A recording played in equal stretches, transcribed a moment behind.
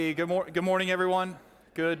Hey, good morning, everyone.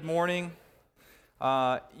 Good morning.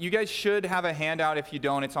 You guys should have a handout. If you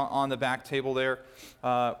don't, it's on the back table there.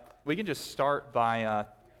 We can just start by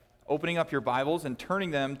opening up your Bibles and turning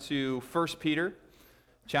them to 1 Peter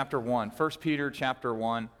chapter 1. 1 Peter chapter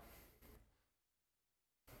 1.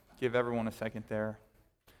 Give everyone a second there.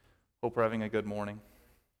 Hope we're having a good morning.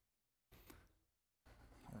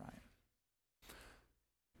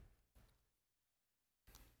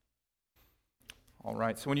 All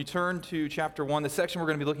right, so when you turn to chapter 1, the section we're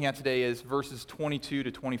going to be looking at today is verses 22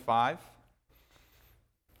 to 25.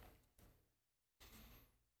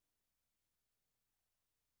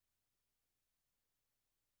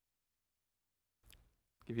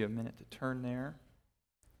 Give you a minute to turn there.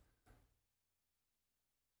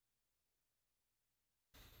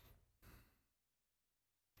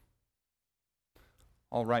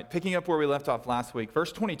 All right, picking up where we left off last week,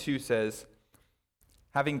 verse 22 says,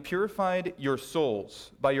 "Having purified your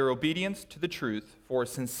souls by your obedience to the truth for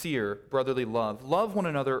sincere brotherly love, love one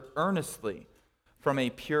another earnestly from a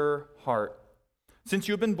pure heart. Since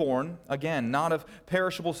you have been born, again, not of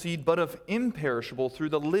perishable seed, but of imperishable through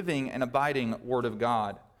the living and abiding Word of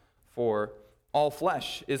God. For all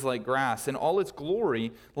flesh is like grass, and all its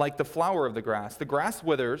glory like the flower of the grass. The grass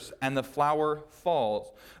withers, and the flower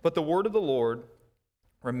falls, but the word of the Lord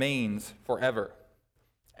remains forever.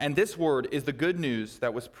 And this word is the good news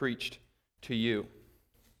that was preached to you."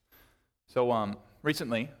 So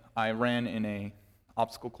recently, I ran in a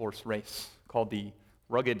obstacle course race called the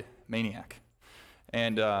Rugged Maniac.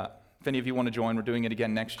 And if any of you want to join, we're doing it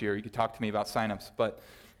again next year. You could talk to me about signups. But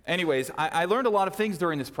anyways, I learned a lot of things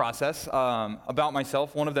during this process about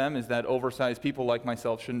myself. One of them is that oversized people like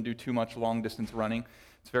myself shouldn't do too much long-distance running.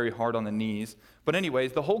 It's very hard on the knees. But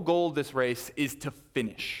anyways, the whole goal of this race is to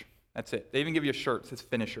finish. That's it. They even give you a shirt that says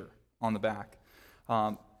 "Finisher" on the back.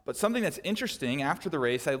 But something that's interesting, after the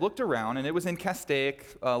race, I looked around, and it was in Castaic,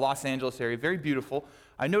 Los Angeles area, very beautiful.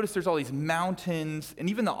 I noticed there's all these mountains, and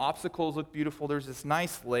even the obstacles look beautiful. There's this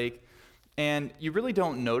nice lake, and you really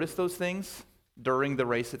don't notice those things during the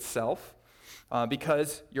race itself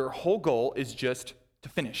because your whole goal is just to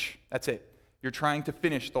finish. That's it. You're trying to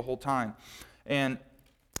finish the whole time. And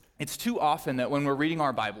it's too often that when we're reading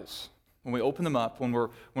our Bibles, when we open them up, when we're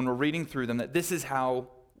reading through them, that this is how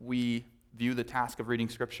we view the task of reading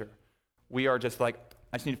Scripture. We are just like,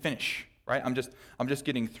 I just need to finish, right? I'm just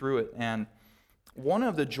getting through it. And one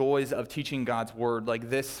of the joys of teaching God's Word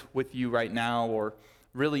like this with you right now, or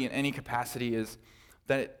really in any capacity, is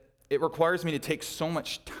that it requires me to take so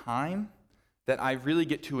much time that I really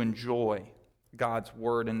get to enjoy God's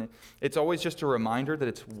Word. And it's always just a reminder that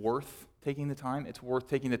it's worth taking the time. It's worth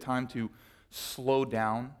taking the time to slow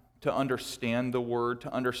down, to understand the Word,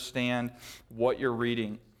 to understand what you're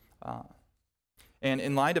reading. And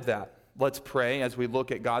in light of that, let's pray as we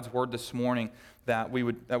look at God's Word this morning that we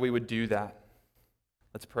would do that.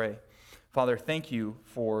 Let's pray. Father, thank you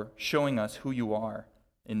for showing us who you are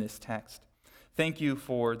in this text. Thank you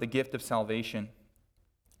for the gift of salvation.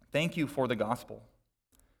 Thank you for the gospel.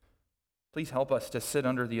 Please help us to sit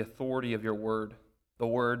under the authority of your Word, the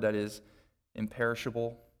Word that is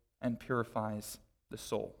imperishable and purifies the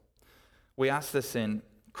soul. We ask this in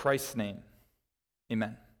Christ's name.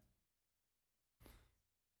 Amen.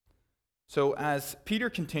 So as Peter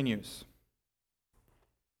continues,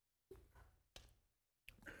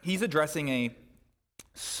 he's addressing a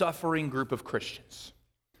suffering group of Christians.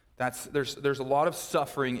 There's a lot of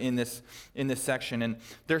suffering in this section, and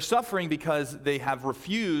they're suffering because they have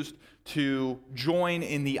refused to join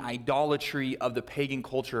in the idolatry of the pagan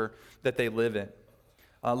culture that they live in.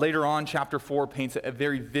 Later on, chapter 4 paints a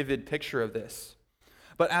very vivid picture of this.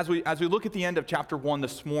 But as we look at the end of chapter 1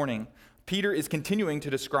 this morning, Peter is continuing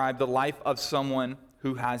to describe the life of someone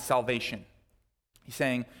who has salvation. He's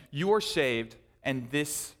saying, you are saved, and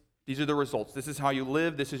these are the results. This is how you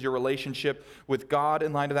live. This is your relationship with God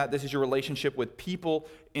in light of that. This is your relationship with people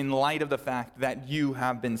in light of the fact that you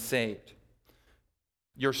have been saved.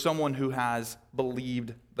 You're someone who has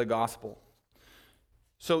believed the gospel.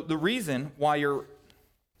 So the reason why your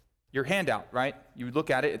handout, right? You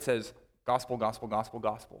look at it, it says gospel, gospel, gospel,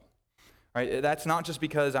 gospel. Right? That's not just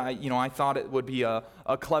because I thought it would be a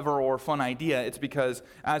clever or fun idea. It's because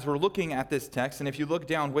as we're looking at this text, and if you look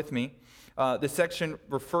down with me, this section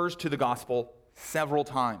refers to the gospel several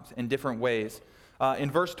times in different ways. In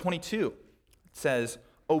verse 22, it says,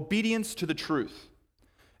 obedience to the truth,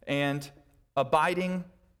 and abiding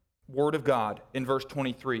word of God in verse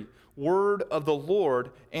 23. Word of the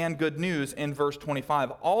Lord and good news in verse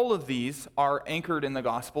 25. All of these are anchored in the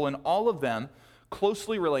gospel, and all of them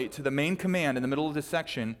closely relate to the main command in the middle of this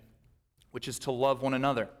section which is to love one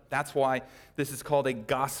another. That's why this is called a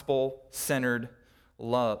gospel-centered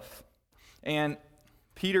love. And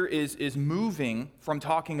Peter is moving from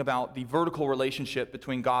talking about the vertical relationship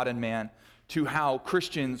between God and man to how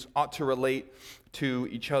Christians ought to relate to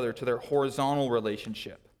each other, to their horizontal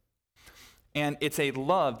relationship. And it's a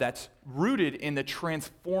love that's rooted in the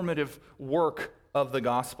transformative work of the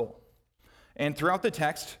gospel. And throughout the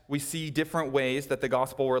text, we see different ways that the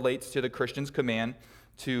gospel relates to the Christian's command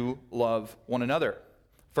to love one another.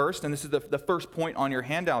 First, and this is the first point on your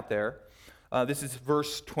handout there, this is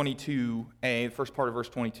verse 22a, the first part of verse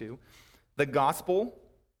 22. The gospel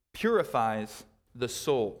purifies the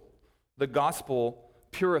soul. The gospel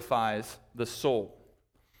purifies the soul.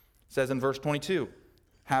 It says in verse 22,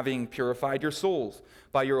 having purified your souls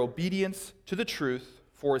by your obedience to the truth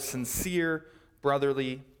for sincere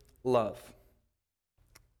brotherly love.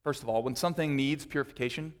 First of all, when something needs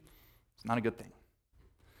purification, it's not a good thing.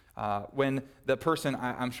 When the person,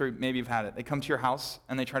 I'm sure maybe you've had it, they come to your house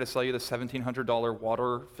and they try to sell you the $1,700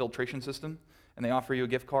 water filtration system, and they offer you a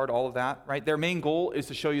gift card, all of that, right? Their main goal is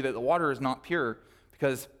to show you that the water is not pure,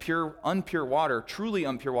 because truly impure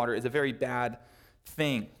water is a very bad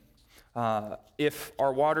thing. If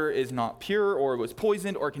our water is not pure, or it was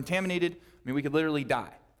poisoned or contaminated, we could literally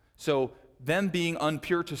die. So them being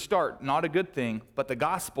impure to start, not a good thing, but the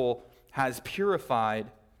gospel has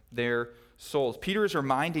purified their souls. Peter is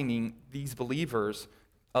reminding these believers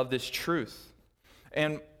of this truth.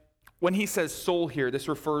 And when he says soul here, this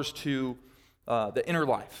refers to the inner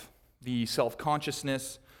life, the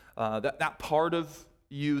self-consciousness, that part of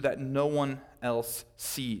you that no one else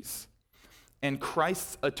sees. And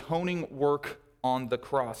Christ's atoning work on the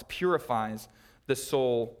cross purifies the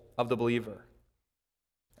soul of the believer.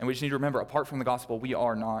 And we just need to remember, apart from the gospel, we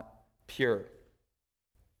are not pure.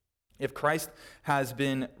 If Christ has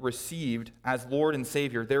been received as Lord and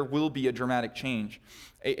Savior, there will be a dramatic change.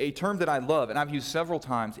 A term that I love, and I've used several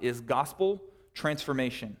times, is gospel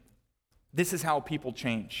transformation. This is how people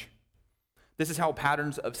change. This is how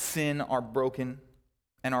patterns of sin are broken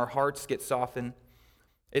and our hearts get softened.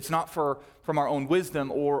 It's not from our own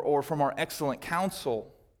wisdom or from our excellent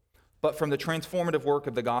counsel, but from the transformative work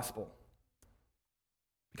of the gospel.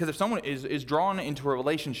 Because if someone is drawn into a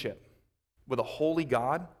relationship with a holy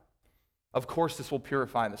God, of course this will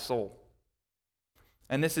purify the soul.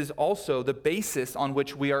 And this is also the basis on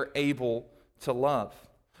which we are able to love.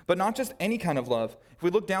 But not just any kind of love. If we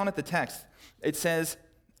look down at the text, it says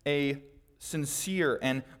a sincere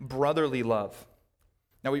and brotherly love.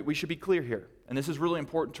 Now we should be clear here, and this is really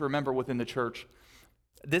important to remember within the church.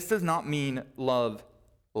 This does not mean love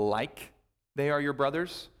like they are your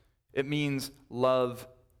brothers. It means love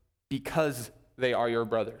because they are your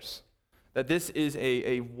brothers. That this is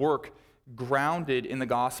a work grounded in the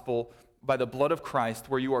gospel by the blood of Christ,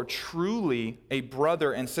 where you are truly a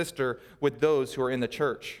brother and sister with those who are in the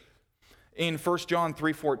church. In 1 John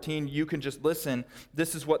 3:14, you can just listen.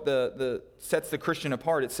 This is what the sets the Christian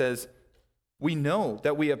apart. It says, we know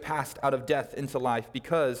that we have passed out of death into life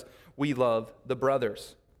because we love the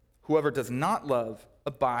brothers. Whoever does not love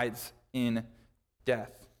abides in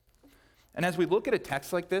death. And as we look at a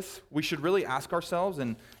text like this, we should really ask ourselves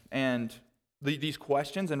and these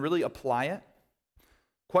questions and really apply it.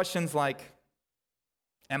 Questions like,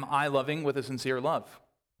 am I loving with a sincere love?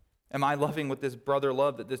 Am I loving with this brother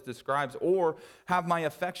love that this describes? Or have my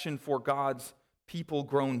affection for God's people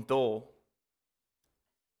grown dull?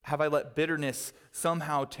 Have I let bitterness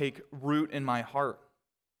somehow take root in my heart?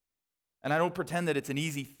 And I don't pretend that it's an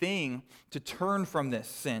easy thing to turn from this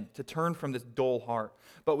sin, to turn from this dull heart.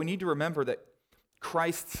 But we need to remember that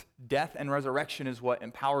Christ's death and resurrection is what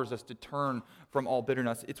empowers us to turn from all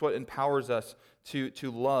bitterness. It's what empowers us to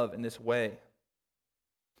love in this way.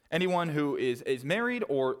 Anyone who is married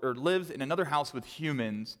or lives in another house with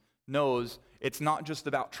humans knows it's not just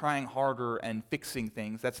about trying harder and fixing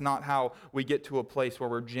things. That's not how we get to a place where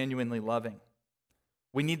we're genuinely loving.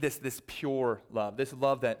 We need this pure love, this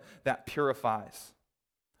love that purifies.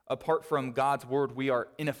 Apart from God's word, we are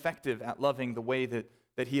ineffective at loving the way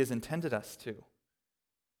that He has intended us to.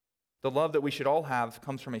 The love that we should all have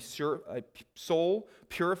comes from a soul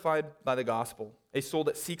purified by the gospel, a soul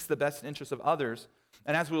that seeks the best interests of others.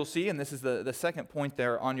 And as we will see, and this is the second point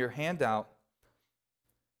there on your handout,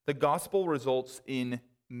 the gospel results in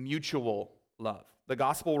mutual love. The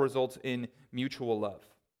gospel results in mutual love.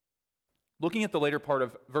 Looking at the later part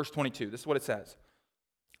of verse 22, this is what it says.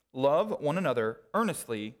 Love one another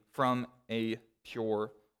earnestly from a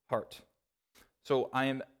pure heart. So I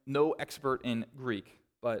am no expert in Greek,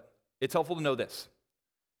 but it's helpful to know this,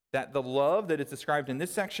 that the love that is described in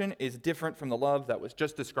this section is different from the love that was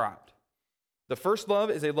just described. The first love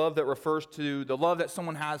is a love that refers to the love that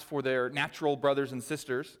someone has for their natural brothers and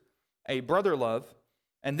sisters, a brother love.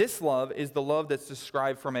 And this love is the love that's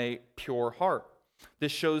described from a pure heart.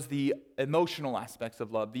 This shows the emotional aspects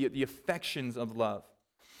of love, the affections of love.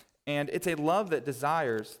 And it's a love that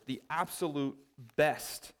desires the absolute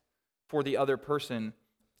best for the other person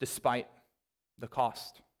despite the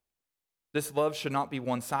cost. This love should not be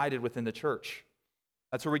one-sided within the church.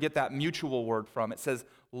 That's where we get that mutual word from. It says,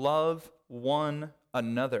 love one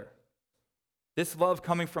another. This love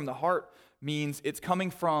coming from the heart means it's coming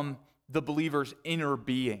from the believer's inner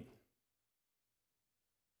being.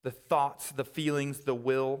 The thoughts, the feelings, the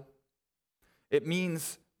will. It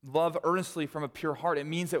means love earnestly from a pure heart. It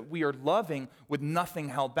means that we are loving with nothing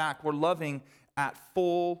held back. We're loving at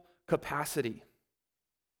full capacity.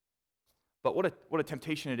 But what a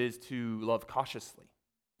temptation it is to love cautiously,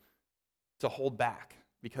 to hold back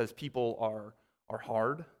because people are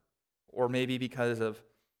hard, or maybe because of,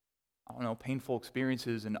 painful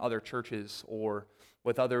experiences in other churches or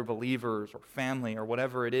with other believers or family or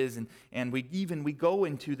whatever it is. And we go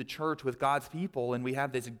into the church with God's people and we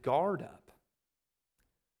have this guard up.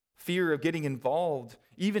 Fear of getting involved,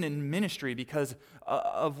 even in ministry, because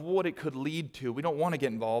of what it could lead to. We don't want to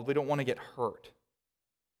get involved. We don't want to get hurt.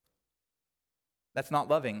 That's not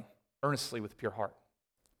loving earnestly with pure heart.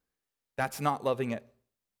 That's not loving at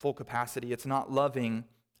full capacity. It's not loving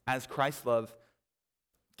as Christ loved.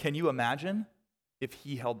 Can you imagine if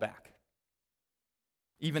he held back?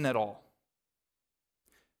 Even at all.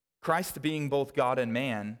 Christ being both God and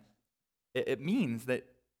man, it means that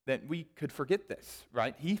we could forget this,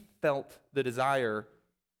 right? He felt the desire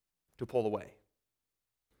to pull away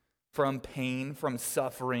from pain, from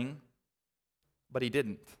suffering, but he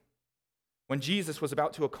didn't. When Jesus was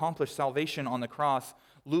about to accomplish salvation on the cross,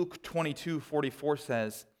 Luke 22:44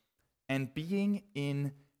 says, and being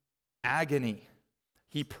in agony,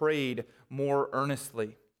 he prayed more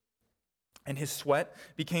earnestly. And his sweat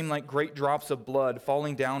became like great drops of blood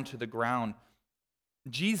falling down to the ground.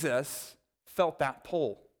 Jesus felt that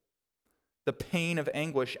pull, the pain of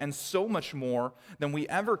anguish, and so much more than we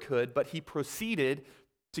ever could, but he proceeded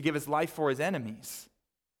to give his life for his enemies,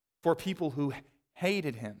 for people who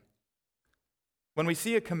hated him. When we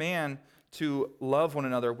see a command to love one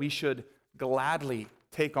another, we should gladly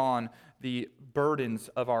take on the burdens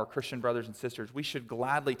of our Christian brothers and sisters. We should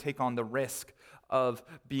gladly take on the risk of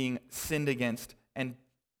being sinned against. And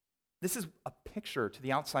this is a picture to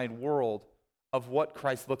the outside world of what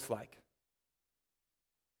Christ looks like.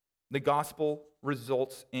 The gospel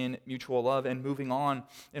results in mutual love. And moving on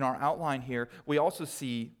in our outline here, we also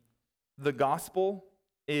see the gospel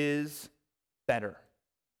is better.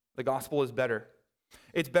 The gospel is better.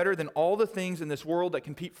 It's better than all the things in this world that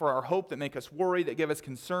compete for our hope, that make us worry, that give us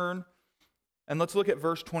concern. And let's look at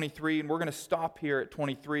verse 23, and we're going to stop here at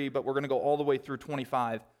 23, but we're going to go all the way through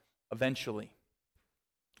 25 eventually.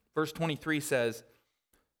 Verse 23 says,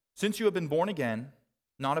 since you have been born again,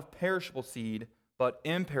 not of perishable seed, but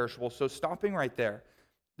imperishable. So stopping right there,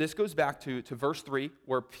 this goes back to verse 3,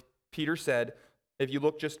 where Peter said, if you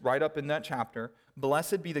look just right up in that chapter,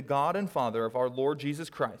 blessed be the God and Father of our Lord Jesus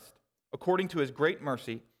Christ. According to his great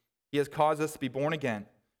mercy, he has caused us to be born again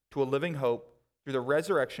to a living hope through the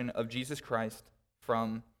resurrection of Jesus Christ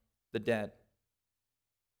from the dead.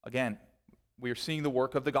 Again, we are seeing the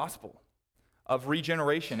work of the gospel, of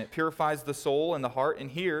regeneration. It purifies the soul and the heart.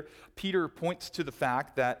 And here, Peter points to the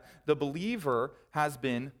fact that the believer has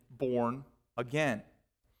been born again.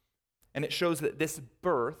 And it shows that this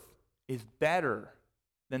birth is better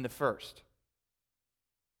than the first.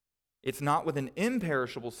 It's not with an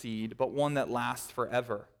imperishable seed, but one that lasts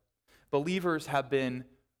forever. Believers have been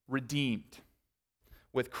redeemed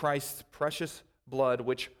with Christ's precious blood,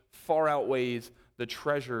 which far outweighs the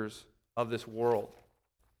treasures of this world.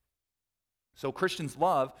 So Christians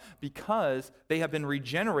love because they have been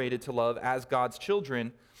regenerated to love as God's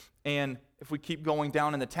children. And if we keep going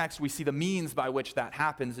down in the text, we see the means by which that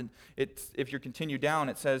happens. And if you continue down,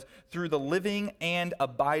 it says, through the living and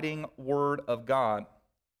abiding word of God.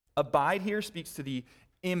 Abide here speaks to the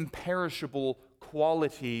imperishable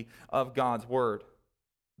quality of God's word.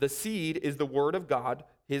 The seed is the word of God,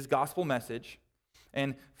 his gospel message.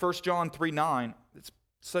 And 1 John 3:9, it's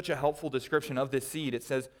such a helpful description of this seed. It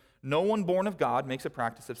says, no one born of God makes a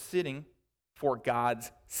practice of sinning, for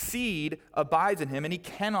God's seed abides in him, and he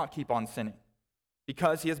cannot keep on sinning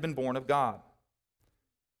because he has been born of God.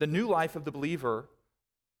 The new life of the believer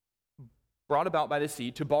brought about by the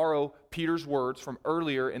seed, to borrow Peter's words from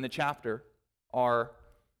earlier in the chapter, are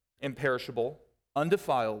imperishable,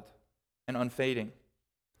 undefiled, and unfading.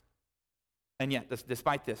 And yet,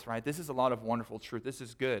 despite this, right, this is a lot of wonderful truth. This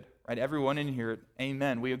is good, right? Everyone in here,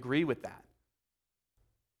 amen, we agree with that.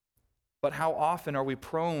 But how often are we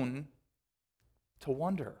prone to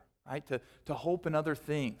wonder, right? To hope in other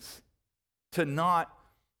things, to not,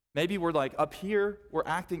 maybe we're like up here, we're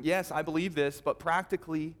acting, yes, I believe this, but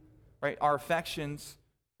practically, right, our affections,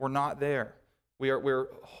 we're not there.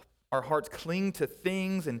 Our hearts cling to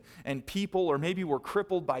things and people, or maybe we're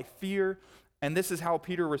crippled by fear. And this is how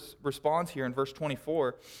Peter responds here in verse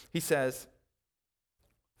 24. He says,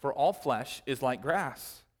 "For all flesh is like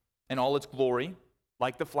grass, and all its glory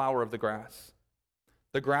like the flower of the grass.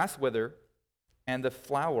 The grass withers, and the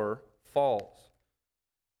flower falls.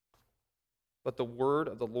 But the word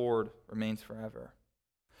of the Lord remains forever."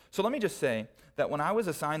 So let me just say that when I was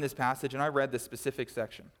assigned this passage and I read this specific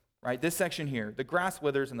section, right, this section here, the grass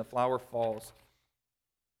withers and the flower falls,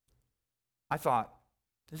 I thought,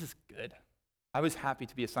 this is good. I was happy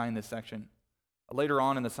to be assigned this section. Later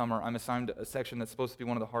on in the summer, I'm assigned a section that's supposed to be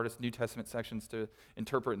one of the hardest New Testament sections to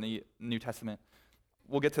interpret in the New Testament.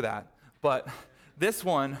 We'll get to that. But this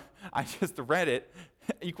one, I just read it,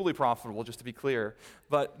 equally profitable, just to be clear.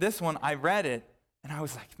 But this one, I read it, and I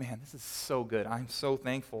was like, man, this is so good. I'm so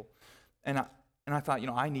thankful. And I thought,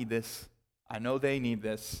 I need this. I know they need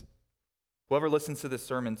this. Whoever listens to this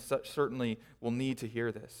sermon certainly will need to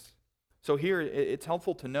hear this. So here, it's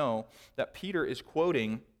helpful to know that Peter is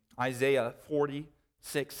quoting Isaiah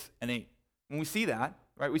 46 and 8. When we see that,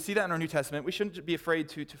 right, we see that in our New Testament, we shouldn't be afraid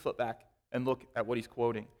to flip back and look at what he's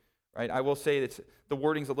quoting, right? I will say that the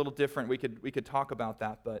wording's a little different. We could talk about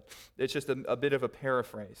that, but it's just a bit of a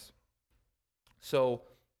paraphrase. So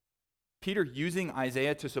Peter using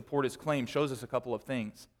Isaiah to support his claim shows us a couple of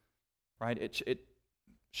things, right? It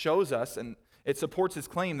shows us, and it supports his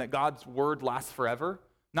claim that God's word lasts forever,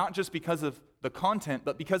 not just because of the content,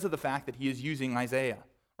 but because of the fact that he is using Isaiah,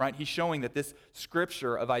 right? He's showing that this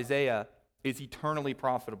scripture of Isaiah is eternally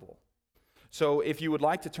profitable. So if you would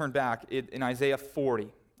like to turn back in Isaiah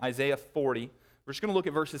 40, we're just going to look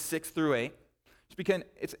at verses 6 through 8, just because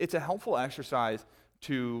it's a helpful exercise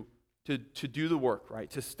to do the work, right?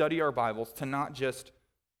 To study our Bibles, to not just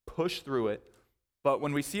push through it, but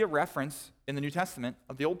when we see a reference in the New Testament,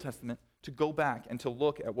 of the Old Testament, to go back and to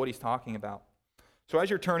look at what he's talking about. So as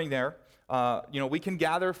you're turning there, we can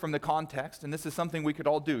gather from the context, and this is something we could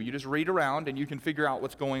all do. You just read around, and you can figure out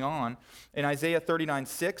what's going on. In Isaiah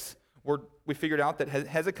 39:6, we figured out that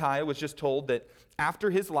Hezekiah was just told that after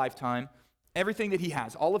his lifetime, everything that he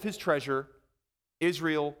has, all of his treasure,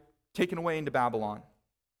 Israel, taken away into Babylon.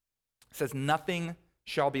 It says, nothing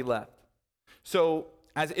shall be left. So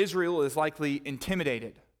as Israel is likely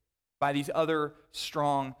intimidated by these other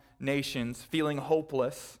strong nations, feeling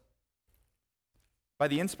hopeless, by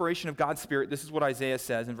the inspiration of God's Spirit, this is what Isaiah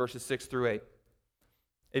says in verses 6 through 8.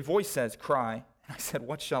 A voice says, "Cry." And I said,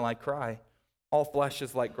 "What shall I cry? All flesh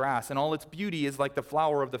is like grass, and all its beauty is like the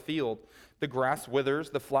flower of the field. The grass withers,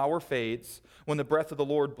 the flower fades. When the breath of the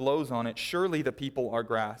Lord blows on it, surely the people are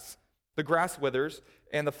grass. The grass withers,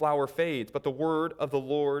 and the flower fades, but the word of the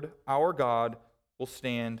Lord our God will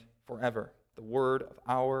stand forever." The word of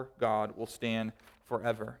our God will stand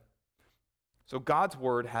forever. So God's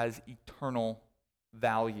word has eternal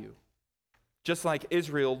value. Just like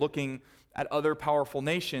Israel looking at other powerful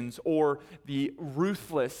nations, or the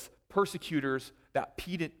ruthless persecutors that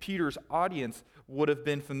Peter's audience would have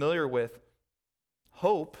been familiar with,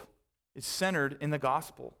 hope is centered in the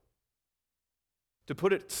gospel. To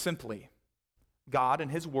put it simply, God and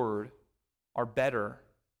his word are better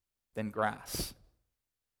than grass.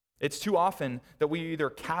 It's too often that we are either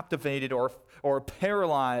captivated or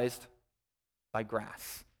paralyzed by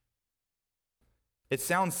grass. It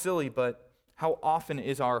sounds silly, but how often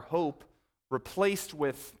is our hope replaced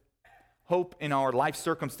with hope in our life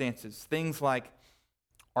circumstances? Things like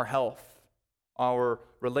our health, our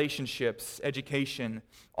relationships, education,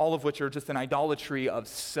 all of which are just an idolatry of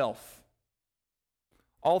self.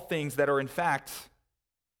 All things that are in fact,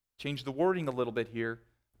 change the wording a little bit here,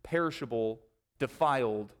 perishable,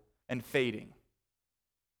 defiled, and fading.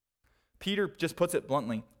 Peter just puts it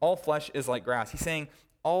bluntly, all flesh is like grass. He's saying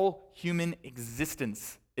all human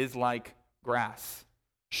existence is like grass.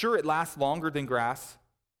 Sure, it lasts longer than grass,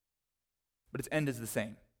 but its end is the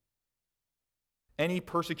same. Any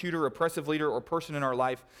persecutor, oppressive leader, or person in our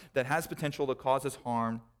life that has potential to cause us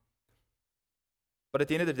harm, but at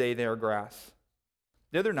the end of the day, they are grass.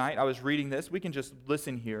 The other night, I was reading this. We can just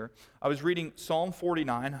listen here. I was reading Psalm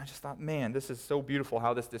 49. I just thought, man, this is so beautiful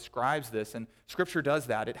how this describes this. And Scripture does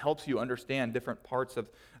that. It helps you understand different parts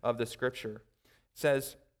of the Scripture. It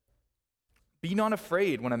says, "Be not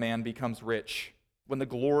afraid when a man becomes rich, when the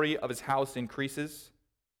glory of his house increases.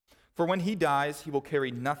 For when he dies, he will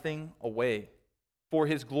carry nothing away, for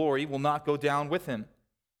his glory will not go down with him.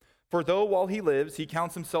 For though while he lives, he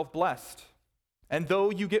counts himself blessed, and though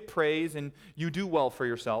you get praise and you do well for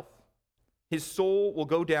yourself, his soul will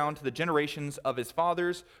go down to the generations of his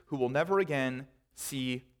fathers, who will never again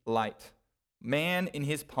see light. Man in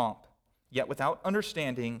his pomp, yet without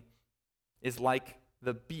understanding, is like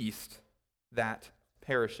the beast that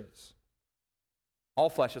perishes. All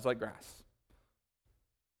flesh is like grass.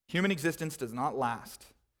 Human existence does not last.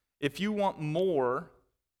 If you want more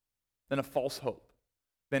than a false hope,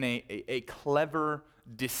 than a clever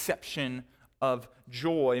deception of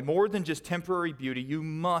joy, more than just temporary beauty, you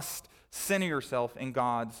must center yourself in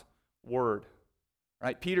God's word.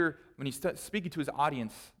 Right? Peter, when he's speaking to his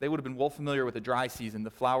audience, they would have been well familiar with the dry season, the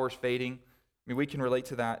flowers fading. I mean, we can relate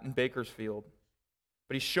to that in Bakersfield.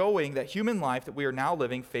 But he's showing that human life that we are now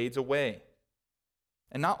living fades away.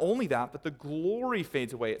 And not only that, but the glory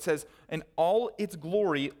fades away. It says, in all its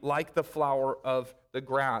glory, like the flower of the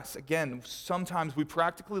grass. Again, sometimes we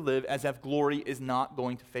practically live as if glory is not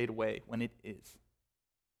going to fade away when it is.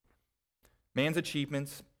 Man's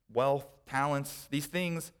achievements, wealth, talents, these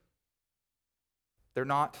things, they're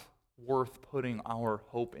not worth putting our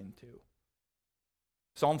hope into.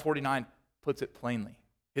 Psalm 49 puts it plainly.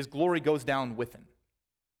 His glory goes down with him.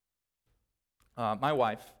 My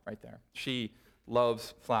wife, right there, she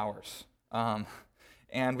loves flowers.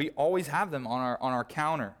 And we always have them on our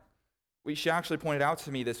counter. She actually pointed out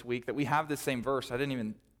to me this week that we have this same verse. I didn't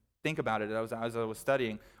even think about it as I was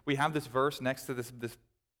studying. We have this verse next to this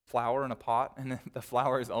flower in a pot, and the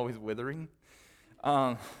flower is always withering.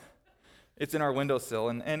 It's in our windowsill.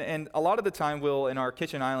 And a lot of the time, in our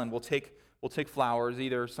kitchen island, we'll take flowers,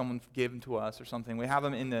 either someone gave them to us or something. We have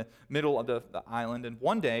them in the middle of the island. And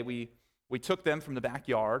one day, we took them from the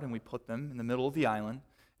backyard and we put them in the middle of the island.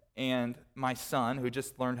 And my son, who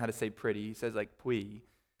just learned how to say pretty, he says like "pui,"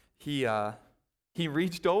 he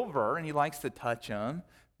reached over and he likes to touch them,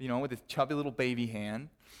 with his chubby little baby hand.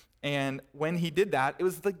 And when he did that, it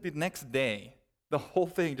was like the next day, the whole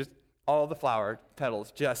thing, just all the flower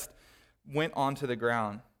petals just went onto the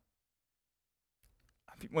ground.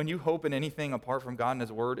 When you hope in anything apart from God and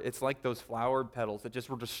his word, it's like those flower petals that just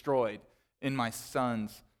were destroyed in my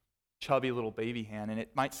son's chubby little baby hand. And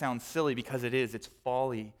it might sound silly because it is. It's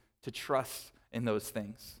folly to trust in those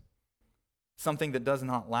things. Something that does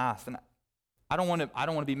not last. And I don't want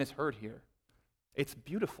to be misheard here. It's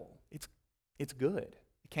beautiful. It's good.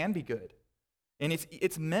 It can be good. And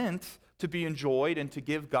it's meant to be enjoyed and to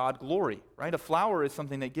give God glory, right? A flower is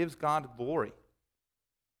something that gives God glory.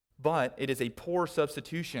 But it is a poor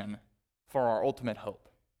substitution for our ultimate hope.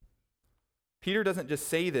 Peter doesn't just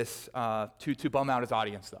say this to bum out his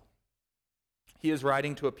audience, though. He is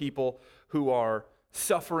writing to a people who are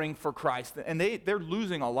suffering for Christ, and they're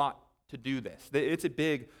losing a lot to do this. It's a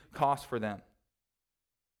big cost for them.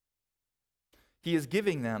 He is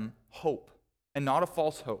giving them hope, and not a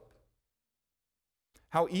false hope.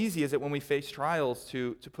 How easy is it when we face trials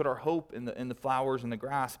to put our hope in the flowers and the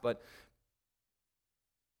grass, but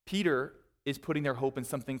Peter is putting their hope in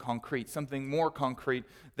something concrete, something more concrete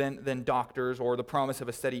than doctors or the promise of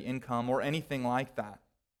a steady income or anything like that.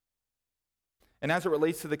 And as it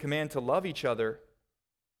relates to the command to love each other,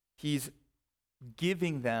 he's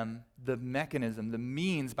giving them the mechanism, the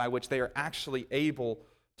means by which they are actually able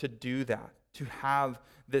to do that, to have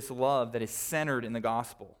this love that is centered in the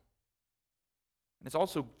gospel. And it's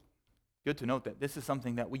also good to note that this is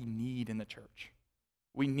something that we need in the church.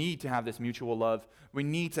 We need to have this mutual love. We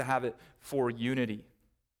need to have it for unity.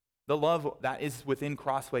 The love that is within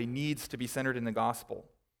Crossway needs to be centered in the gospel,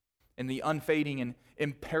 in the unfading and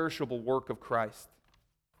imperishable work of Christ.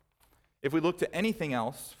 If we look to anything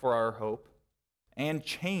else for our hope and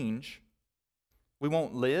change, we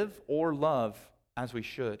won't live or love as we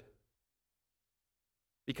should.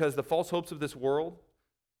 Because the false hopes of this world,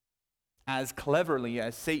 as cleverly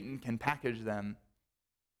as Satan can package them,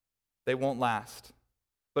 they won't last.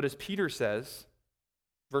 But as Peter says,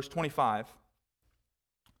 verse 25,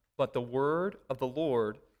 but the word of the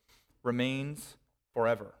Lord remains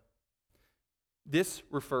forever. This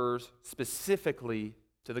refers specifically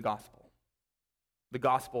to the gospel. The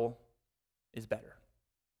gospel is better.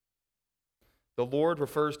 The Lord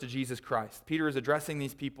refers to Jesus Christ. Peter is addressing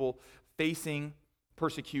these people facing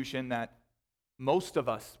persecution that most of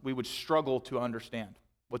us, we would struggle to understand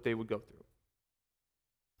what they would go through.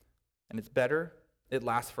 And it's better. It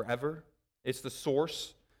lasts forever. It's the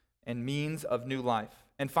source and means of new life.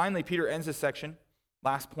 And finally, Peter ends this section,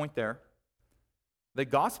 last point there. The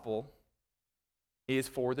gospel is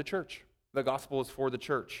for the church. The gospel is for the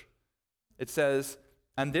church. It says,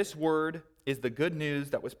 and this word is the good news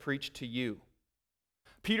that was preached to you.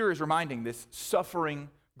 Peter is reminding this suffering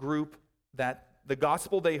group that the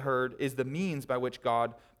gospel they heard is the means by which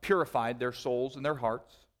God purified their souls and their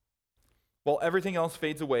hearts. While everything else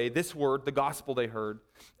fades away, this word, the gospel they heard,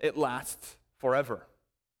 it lasts forever.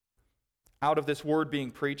 Out of this word being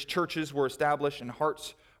preached, churches were established and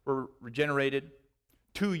hearts were regenerated.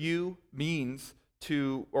 To you means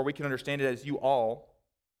to, or we can understand it as you all.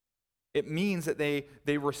 It means that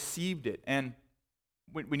they received it. And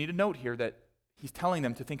we need to note here that he's telling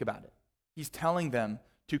them to think about it. He's telling them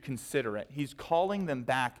to consider it. He's calling them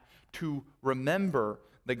back to remember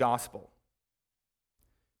the gospel.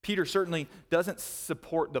 Peter certainly doesn't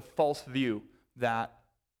support the false view that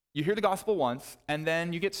you hear the gospel once, and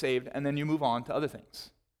then you get saved, and then you move on to other things.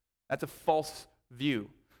 That's a false view.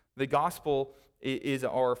 The gospel is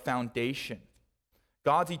our foundation.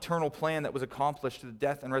 God's eternal plan that was accomplished through the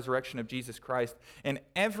death and resurrection of Jesus Christ, and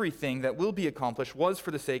everything that will be accomplished was for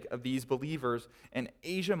the sake of these believers in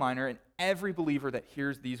Asia Minor, and every believer that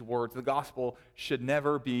hears these words. The gospel should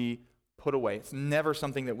never be put away. It's never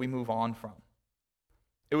something that we move on from.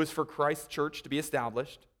 It was for Christ's church to be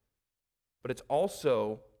established, but it's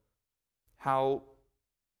also how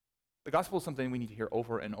the gospel is something we need to hear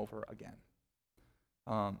over and over again.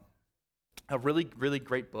 A really, really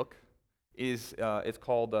great book is it's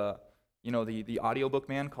called, the audiobook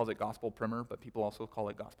man calls it Gospel Primer, but people also call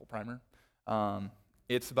it Gospel Primer.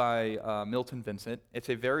 It's by Milton Vincent. It's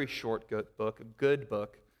a very short, good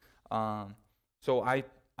book. So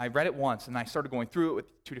I read it once, and I started going through it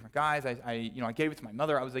with two different guys. I gave it to my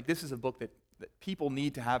mother. I was like, this is a book that people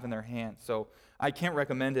need to have in their hands. So I can't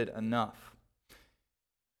recommend it enough.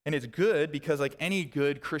 And it's good because, like any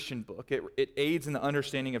good Christian book, it aids in the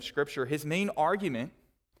understanding of Scripture. His main argument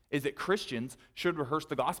is that Christians should rehearse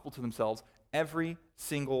the gospel to themselves every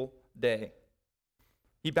single day.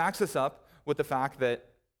 He backs us up with the fact that,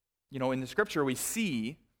 in the Scripture we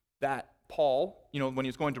see that Paul, when he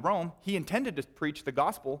was going to Rome, he intended to preach the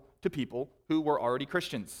gospel to people who were already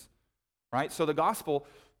Christians, right? So the gospel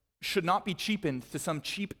should not be cheapened to some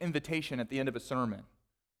cheap invitation at the end of a sermon,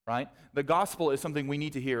 right? The gospel is something we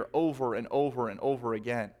need to hear over and over and over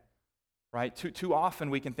again, right? Too often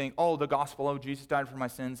we can think, the gospel, Jesus died for my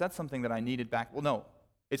sins, that's something that I needed back. Well, no,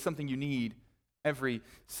 it's something you need every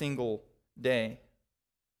single day.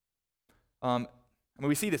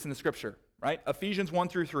 We see this in the Scripture, right? Ephesians 1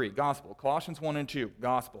 through 3, gospel. Colossians 1 and 2,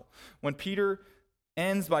 gospel. When Peter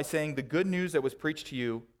ends by saying the good news that was preached to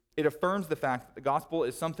you, it affirms the fact that the gospel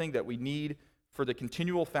is something that we need for the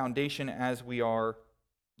continual foundation as we are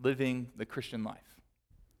living the Christian life.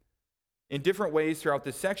 In different ways throughout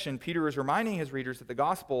this section, Peter is reminding his readers that the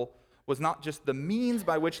gospel was not just the means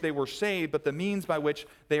by which they were saved, but the means by which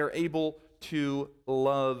they are able to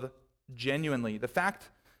love genuinely. The fact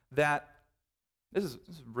that, this is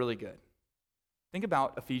really good. Think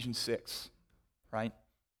about Ephesians 6, right?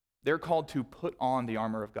 They're called to put on the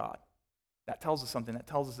armor of God. That tells us something. That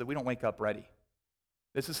tells us that we don't wake up ready.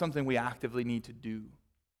 This is something we actively need to do.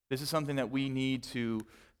 This is something that we need to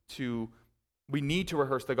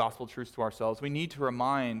rehearse the gospel truths to ourselves. We need to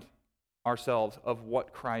remind ourselves of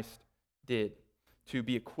what Christ did to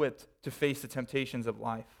be equipped to face the temptations of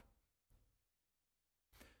life.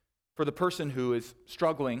 For the person who is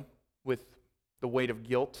struggling with the weight of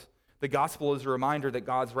guilt, the gospel is a reminder that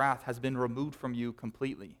God's wrath has been removed from you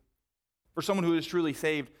completely. For someone who is truly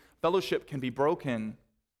saved, fellowship can be broken,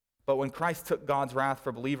 but when Christ took God's wrath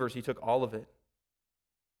for believers, he took all of it.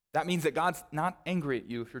 That means that God's not angry at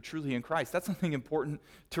you if you're truly in Christ. That's something important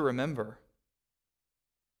to remember.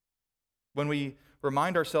 When we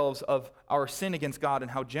remind ourselves of our sin against God and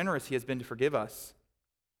how generous he has been to forgive us,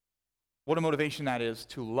 what a motivation that is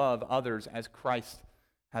to love others as Christ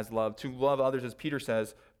has loved, to love others, as Peter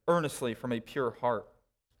says, earnestly from a pure heart.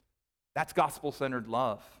 That's gospel-centered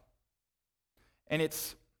love. And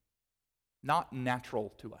it's not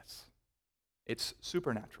natural to us. It's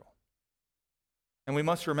supernatural. And we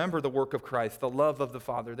must remember the work of Christ, the love of the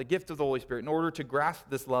Father, the gift of the Holy Spirit, in order to grasp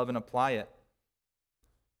this love and apply it.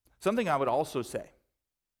 Something I would also say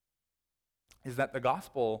is that the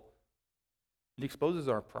gospel, it exposes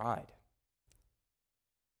our pride.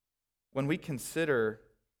 When we consider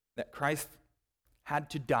that Christ had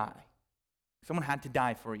to die, someone had to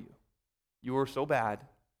die for you. You were so bad,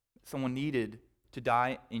 someone needed to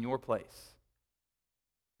die in your place.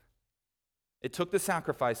 It took the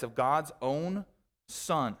sacrifice of God's own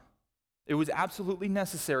Son. It was absolutely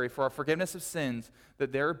necessary for our forgiveness of sins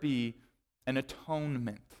that there be an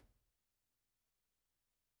atonement.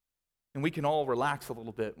 And we can all relax a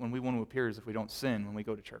little bit when we want to appear as if we don't sin when we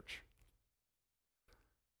go to church.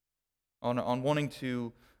 On wanting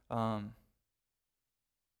to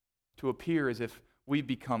to appear as if we've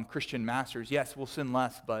become Christian masters. Yes, we'll sin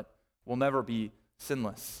less, but we'll never be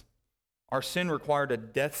sinless. Our sin required a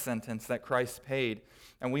death sentence that Christ paid,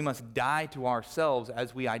 and we must die to ourselves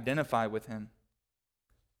as we identify with him.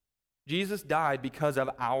 Jesus died because of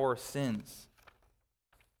our sins.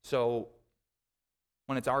 So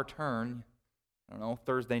when it's our turn, I don't know,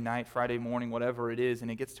 Thursday night, Friday morning, whatever it is, and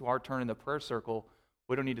it gets to our turn in the prayer circle,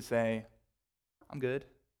 we don't need to say, I'm good.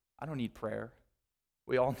 I don't need prayer.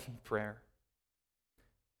 We all need prayer.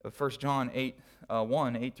 1 John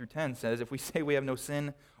 8:10 says, if we say we have no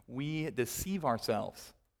sin, we deceive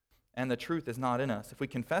ourselves, and the truth is not in us. If we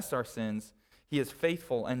confess our sins, he is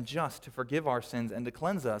faithful and just to forgive our sins and to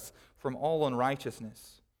cleanse us from all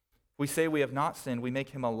unrighteousness. If we say we have not sinned, we make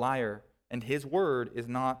him a liar, and his word is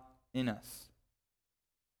not in us.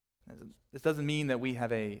 This doesn't mean that we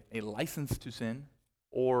have a license to sin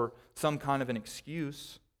or some kind of an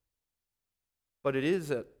excuse, but it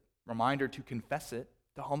is a reminder to confess it,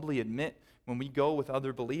 to humbly admit when we go with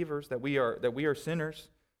other believers that we are sinners,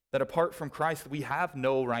 that apart from Christ we have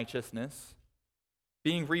no righteousness.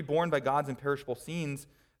 Being reborn by God's imperishable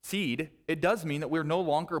seed, it does mean that we're no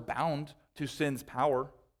longer bound to sin's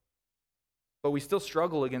power, but we still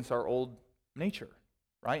struggle against our old nature,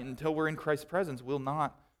 right? Until we're in Christ's presence, we'll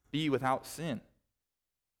not be without sin.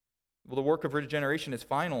 Well, the work of regeneration is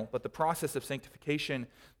final, but the process of sanctification,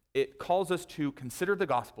 it calls us to consider the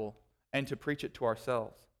gospel and to preach it to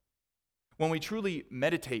ourselves. When we truly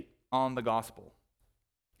meditate on the gospel,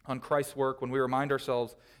 on Christ's work, when we remind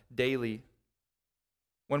ourselves daily,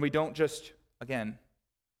 when we don't just, again,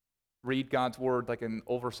 read God's word like an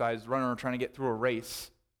oversized runner trying to get through a race,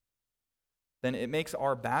 then it makes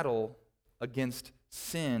our battle against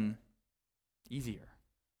sin easier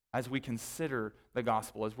as we consider the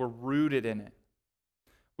gospel, as we're rooted in it.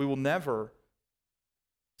 We will never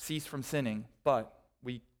cease from sinning, but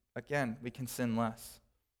we can sin less.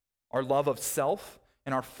 Our love of self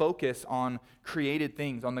and our focus on created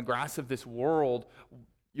things, on the grass of this world,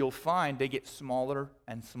 you'll find they get smaller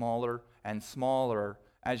and smaller and smaller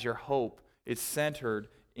as your hope is centered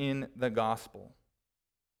in the gospel.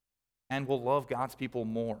 And we'll love God's people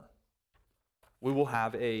more. We will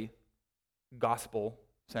have a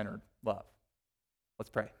gospel-centered love. Let's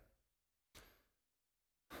pray.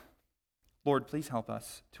 Lord, please help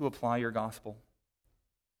us to apply your gospel,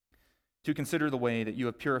 to consider the way that you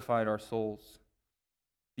have purified our souls,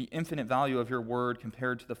 the infinite value of your word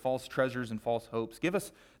compared to the false treasures and false hopes. Give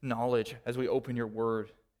us knowledge as we open your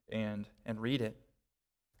word and read it.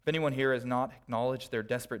 If anyone here has not acknowledged their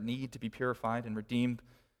desperate need to be purified and redeemed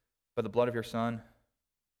by the blood of your Son,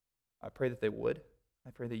 I pray that they would. I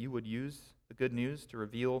pray that you would use the good news to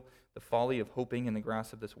reveal the folly of hoping in the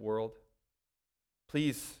grass of this world.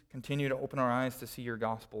 Please continue to open our eyes to see your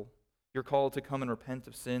gospel, your call to come and repent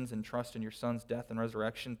of sins and trust in your Son's death and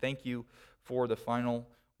resurrection. Thank you for the final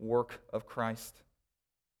work of Christ.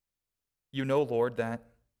 You know, Lord, that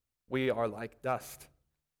we are like dust,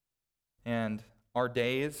 and our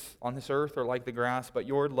days on this earth are like the grass, but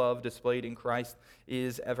your love displayed in Christ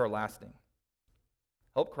is everlasting.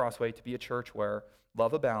 Help Crossway to be a church where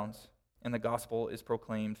love abounds and the gospel is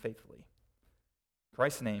proclaimed faithfully. In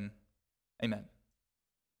Christ's name, amen.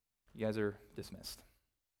 You guys are dismissed.